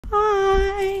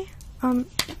Hi.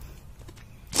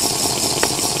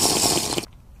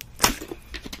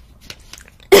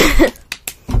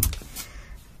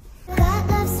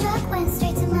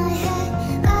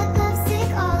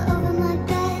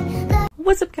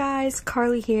 What's up guys,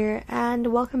 Carly here, and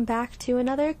welcome back to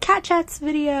another Cat Chats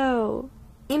video.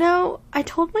 You know, I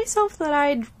told myself that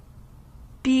I'd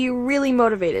be really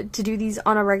motivated to do these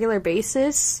on a regular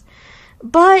basis,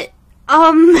 but,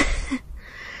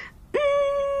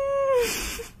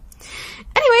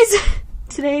 anyways,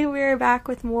 today we're back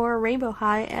with more Rainbow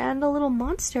High and a little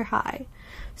Monster High.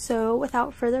 So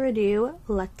without further ado,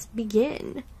 let's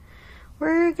begin.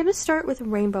 We're gonna start with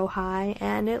Rainbow High,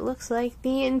 and it looks like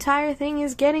the entire thing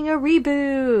is getting a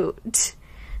reboot.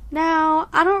 Now,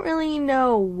 I don't really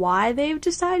know why they've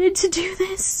decided to do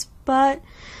this, but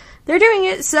they're doing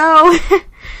it, so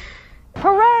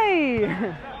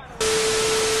hooray!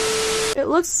 It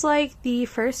looks like the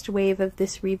first wave of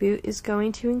this reboot is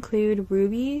going to include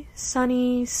Ruby,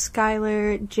 Sunny,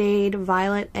 Skylar, Jade,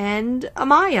 Violet, and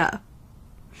Amaya.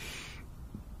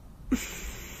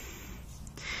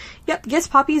 Yep, guess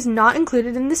Poppy's not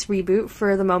included in this reboot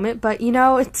for the moment, but you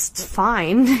know, it's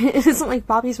fine. It isn't like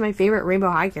Poppy's my favorite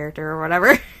Rainbow High character or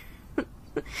whatever.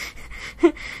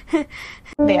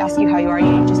 They ask you how you are,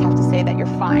 you just have to say that you're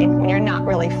fine when you're not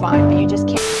really fine, but you just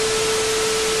can't.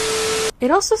 It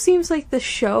also seems like the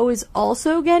show is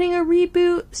also getting a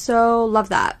reboot, so love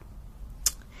that.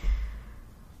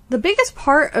 The biggest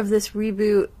part of this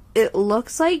reboot, it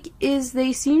looks like, is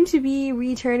they seem to be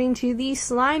returning to the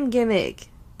slime gimmick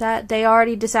that they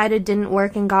already decided didn't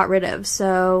work and got rid of,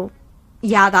 so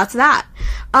yeah, that's that.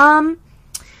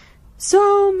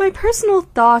 So my personal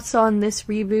thoughts on this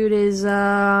reboot is,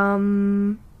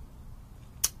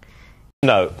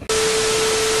 no.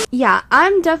 Yeah,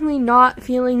 I'm definitely not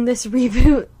feeling this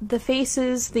reboot. The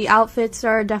faces, the outfits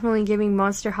are definitely giving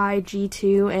Monster High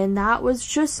G2, and that was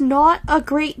just not a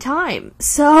great time.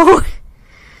 So,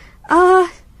 I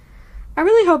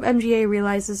really hope MGA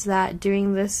realizes that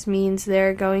doing this means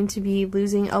they're going to be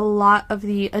losing a lot of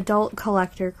the adult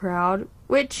collector crowd,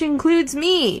 which includes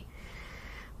me.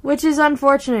 Which is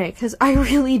unfortunate, because I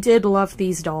really did love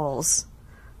these dolls.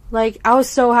 Like, I was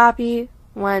so happy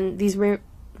when the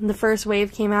first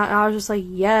wave came out, and I was just like,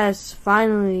 yes,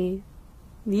 finally,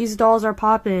 these dolls are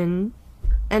poppin',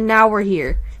 and now we're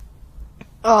here.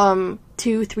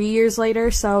 2-3 years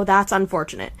later, so that's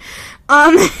unfortunate.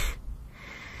 Now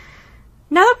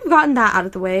that we've gotten that out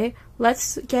of the way,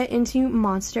 let's get into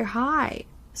Monster High.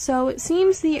 So it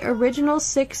seems the original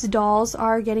 6 dolls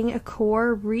are getting a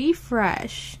core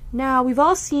refresh. Now, we've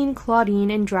all seen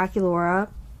Claudine and Draculaura.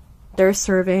 They're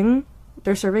serving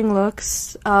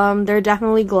looks. They're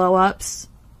definitely glow-ups.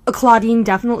 Claudine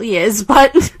definitely is,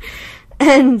 but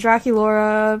and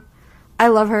Draculaura, I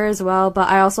love her as well, but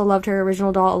I also loved her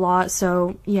original doll a lot,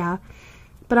 so yeah.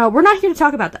 But we're not here to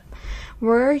talk about them.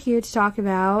 We're here to talk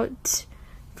about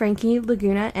Frankie,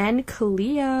 Laguna, and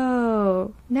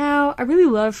Cleo. Now, I really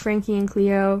love Frankie and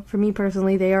Cleo. For me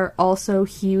personally, they are also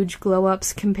huge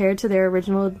glow-ups compared to their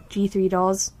original G3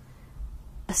 dolls.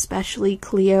 Especially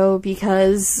Cleo,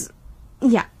 because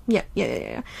yeah.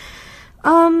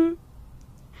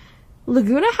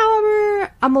 Laguna,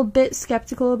 however, I'm a bit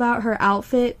skeptical about her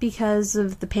outfit because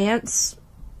of the pants.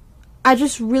 I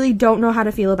just really don't know how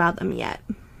to feel about them yet.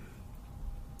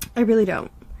 I really don't.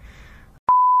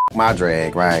 My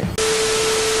drag, right?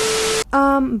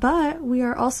 But we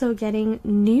are also getting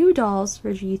new dolls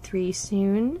for G3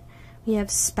 soon. We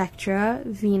have Spectra,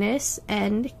 Venus,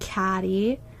 and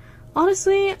Caddy.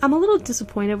 Honestly, I'm a little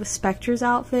disappointed with Spectra's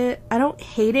outfit. I don't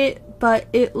hate it, but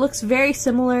it looks very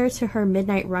similar to her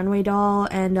Midnight Runway doll,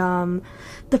 and,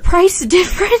 the price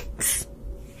difference.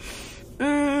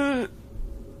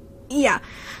 Yeah.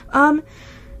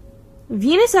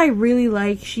 Venus I really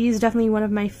like. She's definitely one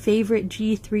of my favorite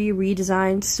G3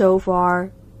 redesigns so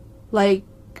far. Like,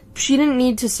 she didn't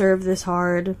need to serve this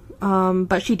hard,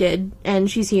 but she did, and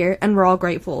she's here, and we're all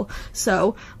grateful.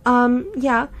 So,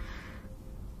 yeah.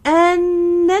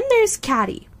 And then there's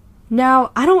Caddy.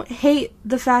 Now, I don't hate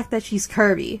the fact that she's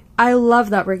curvy. I love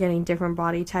that we're getting different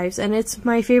body types, and it's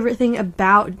my favorite thing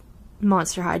about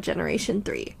Monster High Generation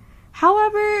 3.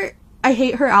 However, I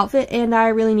hate her outfit, and I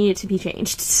really need it to be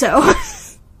changed, so.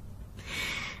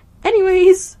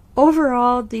 Anyways,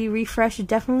 overall, the refresh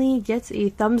definitely gets a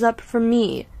thumbs up from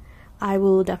me. I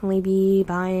will definitely be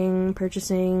buying,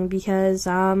 purchasing, because,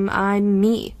 I'm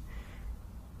me.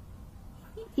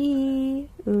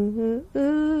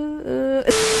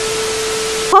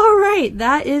 Alright,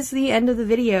 that is the end of the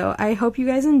video. I hope you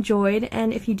guys enjoyed,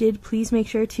 and if you did, please make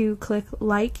sure to click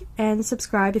like and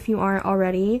subscribe if you aren't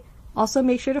already. Also,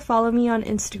 make sure to follow me on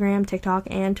Instagram, TikTok,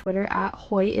 and Twitter at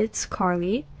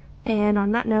HoyIt'sCarly. And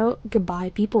on that note,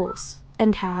 goodbye, peoples,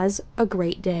 and has a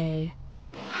great day.